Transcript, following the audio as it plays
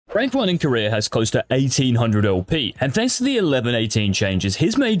Rank 1 in Korea has close to 1800 LP, and thanks to the 11-18 changes,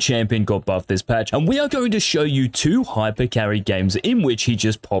 his main champion got buffed this patch, and we are going to show you 2 hyper carry games in which he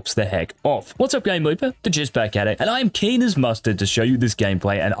just pops the heck off. What's up, GameLeap? The Gist back at it, and I am keen as mustard to show you this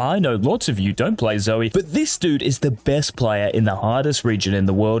gameplay, and I know lots of you don't play ZOE, but this dude is the best player in the hardest region in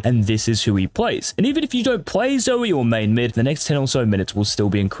the world, and this is who he plays. And even if you don't play ZOE or main mid, the next 10 or so minutes will still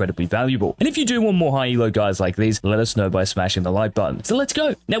be incredibly valuable. And if you do want more high elo guys like these, let us know by smashing the like button. So let's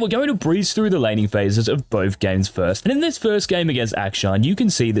go. Now we're going to breeze through the laning phases of both games first, and in this first game against Akshan, you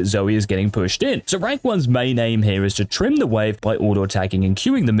can see that ZOE is getting pushed in. So rank 1's main aim here is to trim the wave by auto-attacking and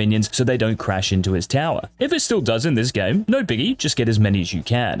queuing the minions so they don't crash into his tower. If it still does in this game, no biggie, just get as many as you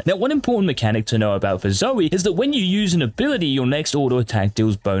can. Now one important mechanic to know about for ZOE is that when you use an ability, your next auto-attack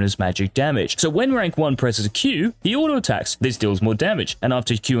deals bonus magic damage. So when rank 1 presses Q, he auto-attacks. This deals more damage, and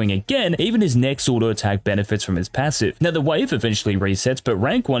after queuing again, even his next auto-attack benefits from his passive. Now the wave eventually resets, but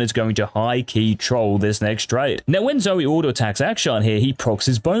rank 1 is going to high-key troll this next trade. Now when ZOE auto-attacks Akshan here, he procs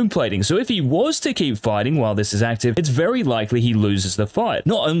his bone plating, so if he was to keep fighting while this is active, it's very likely he loses the fight.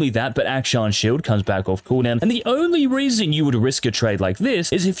 Not only that, but Akshan's shield comes back off cooldown, and the only reason you would risk a trade like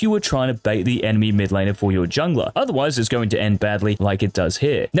this is if you were trying to bait the enemy mid laner for your jungler. Otherwise, it's going to end badly like it does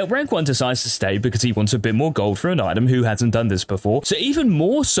here. Now rank 1 decides to stay because he wants a bit more gold for an item who hasn't done this before, so even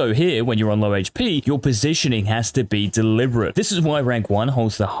more so here when you're on low HP, your positioning has to be deliberate. This is why rank 1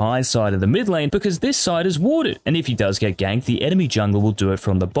 holds the high side of the mid lane, because this side is warded, and if he does get ganked, the enemy jungler will do it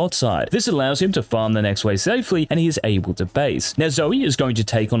from the bot side. This allows him to farm the next wave safely, and he is able to base. Now ZOE is going to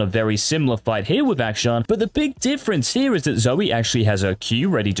take on a very similar fight here with Akshan, but the big difference here is that ZOE actually has her Q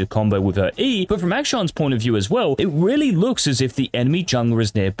ready to combo with her E, but from Akshan's point of view as well, it really looks as if the enemy jungler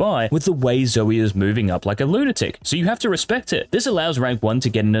is nearby with the way ZOE is moving up like a lunatic, so you have to respect it. This allows rank 1 to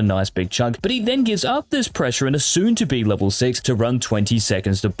get in a nice big chunk, but he then gives up this pressure in a soon-to-be level 6 to run 20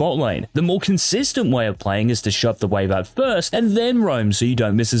 seconds to bot lane. The more consistent way of playing is to shove the wave out first and then roam so you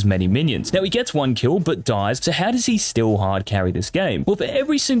don't miss as many minions. Now he gets 1 kill but dies, so how does he still hard carry this game? Well, for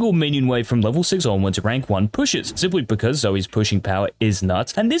every single minion wave from level 6 onwards, rank 1 pushes, simply because ZOE's pushing power is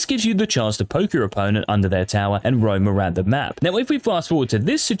nuts, and this gives you the chance to poke your opponent under their tower and roam around the map. Now if we fast forward to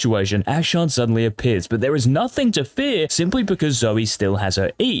this situation, Akshan suddenly appears, but there is nothing to fear simply because ZOE still has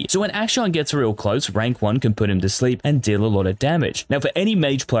her E. So when Akshan gets real close, rank 1 can put him to sleep and deal a lot of damage. Now for any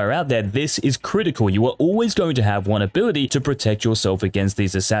mage player out there, this is critical. You are always going to have one ability to protect yourself against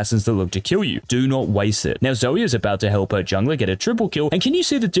these assassins that look to kill you. Do not waste it. Now ZOE is about to help her jungler get a triple kill, and can you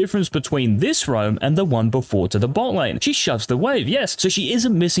see the difference between this roam and the one before to the bot lane? She shoves the wave, yes, so she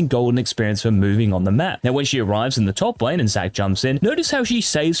isn't missing golden experience for moving on the map. Now when she arrives in the top lane and Zac jumps in, notice how she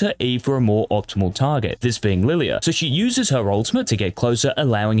saves her E for a more optimal target, this being Lilia. So she uses her ultimate to get closer,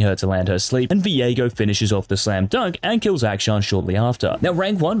 allowing her to land her sleep, and Viego finishes off the slam dunk and kills Akshan shortly after. Now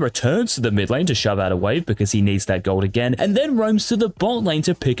rank 1 returns to the mid lane to shove out a wave because he needs that gold again, and then roams to the bot lane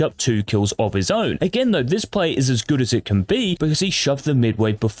to pick up 2 kills of his own. Again though, this play is as good as it can be because he shoved the mid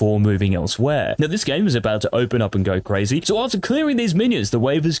wave before moving elsewhere. Now this game is about to open up and go crazy, so after clearing these minions, the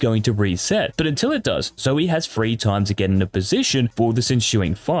wave is going to reset. But until it does, ZOE has free time to get in a position for this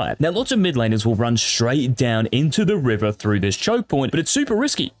ensuing fight. Now lots of mid laners will run straight down into the river through this choke point, but it's super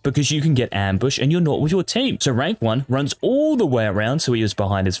risky because you can get ambushed and you're not with your team. So rank 1 runs all the way around so he is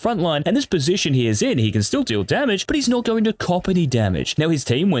behind his front line, and this position he is in, he can still deal damage, but he's not going to cop any damage. Now his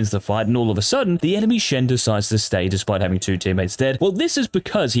team wins the fight, and all of a sudden, the enemy Shen decides to stay despite having 2 teammates dead. Well, this is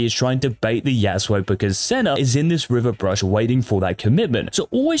because he is trying to bait the Yasuo because Senna is in this river brush waiting for that commitment. So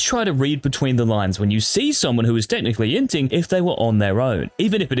always try to read between the lines when you see someone who is technically inting if they were on their own.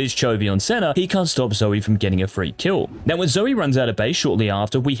 Even if it is Chovy on Senna, he can't stop ZOE from getting a free kill. Now when ZOE runs out of base shortly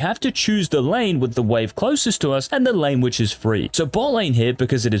after, we have to choose the lane with the wave closest to us and the lane which is free. So bot lane here,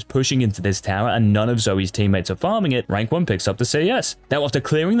 because it is pushing into this tower and none of ZOE's teammates are farming it, rank 1 picks up the CS. Now after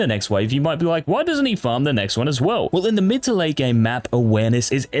clearing the next wave, you might be like, why doesn't he farm the next one as well? Well, in the mid to late game, map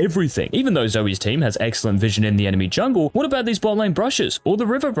awareness is everything. Even though ZOE's team has excellent vision in the enemy jungle, what about these bot lane brushes, or the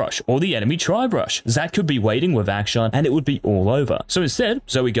river brush, or the enemy tri brush? Zac could be waiting with Akshan and it would be all over. So instead,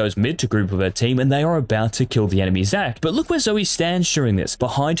 ZOE goes mid to group with her team and they are about to kill the enemy Zac. But look where ZOE stands during this,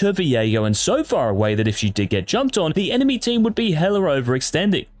 behind her Viego and so far away that if she did get jumped on, the enemy team would be hella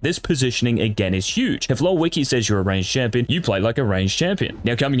overextending. This positioning again is huge. If LoL Wiki says you're a ranged champion, you play like a ranged champion.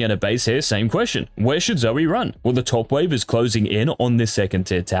 Now coming out of base here, same question. Where should ZOE run? Well, the top wave is closing in on this second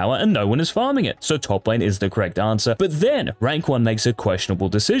tier tower and no one is farming it, so top lane is the correct answer. But then rank 1 makes a questionable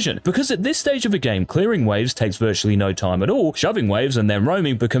decision, because at this stage of a game, clearing waves takes virtually no time at all. Shoving waves and then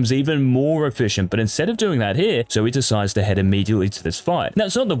roaming becomes even more efficient, but instead of doing that here, ZOE decides to head immediately to this fight. Now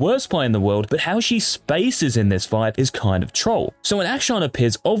it's not the worst play in the world, but how she spaces in this fight is kind of troll. So when Akshan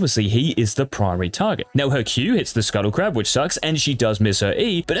appears, obviously he is the primary target. Now her Q hits the Scuttle Crab, which sucks, and she does miss her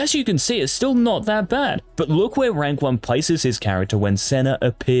E, but as you can see, it's still not that bad. But look where rank 1 places his character when Senna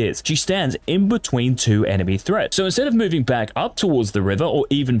appears. She stands in between two enemy threats. So instead of moving back up towards the river or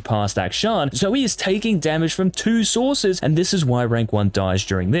even past Akshan, ZOE is taking damage from two sources, and this is why rank 1 dies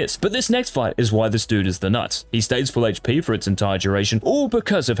during this. But this next fight is why this dude is the nuts. He stays full HP for its entire duration, all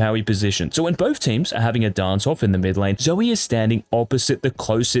because of how he positions. So when both teams are having a dance-off in the mid lane, ZOE is standing opposite the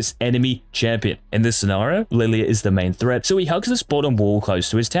closest enemy champion. In this scenario, Lilia is the main threat, so he hugs this bottom wall close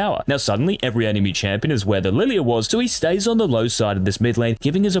to his tower. Now suddenly, every enemy champion is where the Lilia was, so he stays on the low side of this mid lane,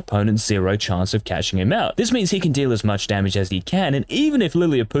 giving his opponent zero chance of catching him out. This means he can deal as much damage as he can, and even if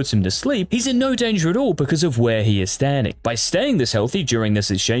Lilia puts him to sleep, he's in no danger at all because of where he is standing. By staying this healthy during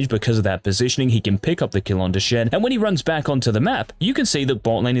this exchange because of that positioning, he can pick up the kill onto Shen, and when he runs back onto the map, you can see that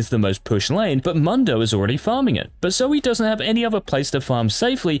bot lane is the most pushed lane, but Mundo is already farming it. But ZOE doesn't have any other place to farm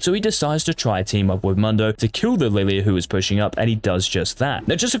safely, so he decides to try team up with Mundo to kill the Lilia who is pushing up, and he does just that.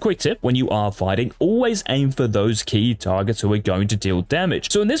 Now just a quick tip, when you are fighting, always aim for those key targets who are going to deal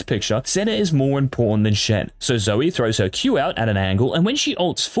damage. So in this picture, Senna is more important than Shen. So ZOE throws her Q out at an angle, and when she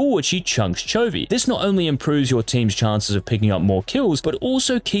ults forward, she chunks Chovy. This not only improves your team's chances of picking up more kills, but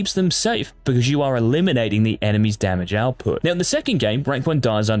also keeps them safe because you are eliminating the enemy's damage output. Now in the second game, rank 1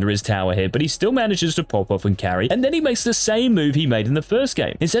 dies under his tower here, but he still manages to pop off and carry, and then he makes the same move he made in the first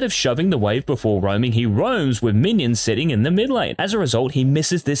game. Instead of shoving the wave before roaming, he roams with minions sitting in the mid lane. As a result, he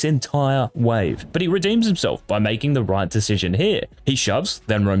misses this entire wave, but he redeems himself by making the right decision here. He shoves,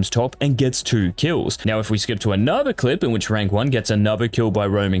 then roams top, and gets 2 kills. Now if we skip to another clip in which rank 1 gets another kill by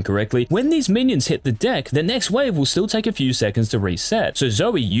roaming correctly, when these minions hit the deck, the next wave will still take a few seconds to reset. So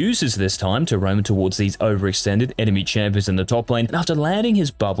ZOE uses this time to roam towards these overextended enemy champions in the top lane, and after landing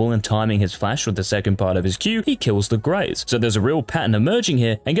his bubble and timing his flash with the second part of his Q, he kills the Graves. So there's a real pattern emerging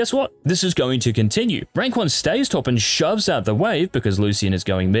here, and guess what? This is going to continue. Rank 1 stays top and shoves out the wave because Lucian is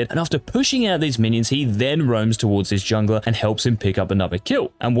going mid, and after pushing out these minions, he then roams towards his jungler and helps him pick up another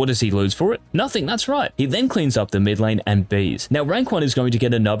kill. And what does he lose for it? Nothing, that's right. He then cleans up the mid lane and Bs. Now rank 1 is going to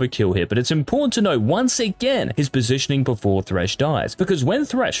get another kill here, but it's important to know once again his positioning before Thresh dies, because when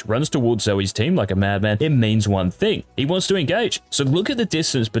Thresh runs towards ZOE's team like a madman, it means one thing: he wants to engage. So look at the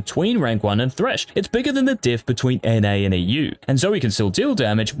distance between rank 1 and Thresh. It's bigger than the diff between NA and EU, and ZOE can still deal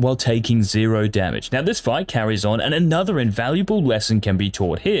damage while taking 0 damage. Now this fight carries on, and another invaluable lesson can be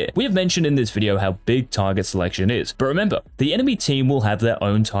taught here. We have mentioned in this video how big target selection is, but remember, the enemy team will have their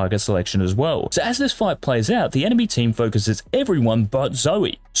own target selection as well. So as this fight plays out, the enemy team focuses everyone but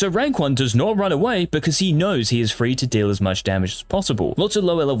ZOE. So rank 1 does not run away because he knows he is free to deal as much damage as possible. Lots of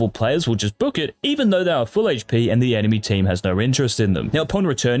lower level players will just book it even though they are full HP and the enemy team has no interest in them. Now upon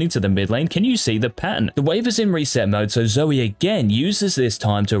returning to the mid lane, can you see the pattern? The wave is in reset mode, so ZOE again uses this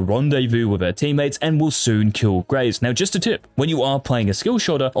time to rendezvous with her teammates and will soon kill Graves. Now just a tip, when you are playing a skill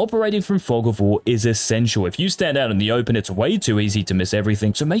shotter, operating from Fog of War is essential. If you stand out in the open, it's way too easy to miss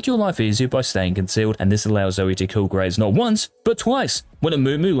everything, so make your life easier by staying concealed, and this allows ZOE to kill Graves not once, but twice. When a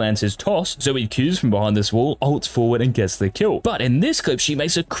Mumu lands his toss, ZOE Qs from behind this wall, ults forward and gets the kill. But in this clip, she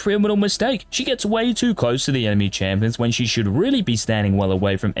makes a criminal mistake. She gets way too close to the enemy champions when she should really be standing well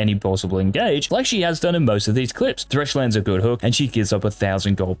away from any possible engage, like she has done in most of these clips. Thresh lands a good hook, and she gives up a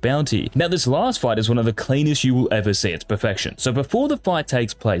 1,000 gold bounty. Now this last fight is one of the cleanest you will ever see. It's perfection. So before the fight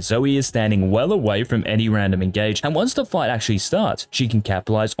takes place, ZOE is standing well away from any random engage, and once the fight actually starts, she can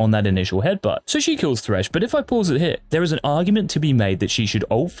capitalize on that initial headbutt. So she kills Thresh, but if I pause it here, there is an argument to be made that she should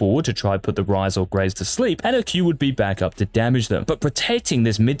ult forward to try put the Ryze or Graves to sleep, and her Q would be back up to damage them. But protecting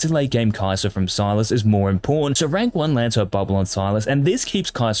this mid to late game Kai'Sa from Sylas is more important, so rank 1 lands her bubble on Sylas, and this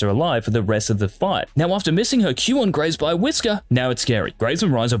keeps Kai'Sa alive for the rest of the fight. Now after missing her Q on Graves by a whisker, now it's scary. Graves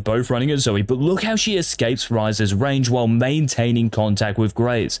and Ryze are both running at ZOE, but look how she escapes Ryze's range while maintaining contact with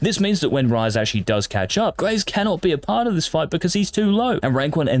Graves. This means that when Ryze actually does catch up, Graves cannot be a part of this fight because he's too low, and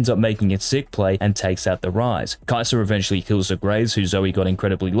rank 1 ends up making a sick play and takes out the Ryze. Kai'Sa eventually kills the Graves, who ZOE got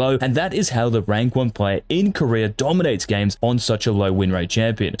incredibly low, and that is how the rank 1 player in Korea dominates games on such a low win rate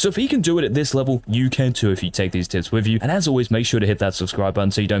champion. So if he can do it at this level, you can too if you take these tips with you. And as always, make sure to hit that subscribe button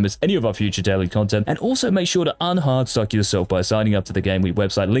so you don't miss any of our future daily content, and also make sure to unhard suck yourself by signing up to the GameLeap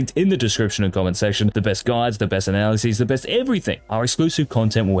website linked in the description and comment section. The best guides, the best analyses, the best everything. Our exclusive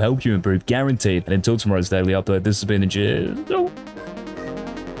content will help you improve, guaranteed. And until tomorrow's daily upload, this has been the Cheers.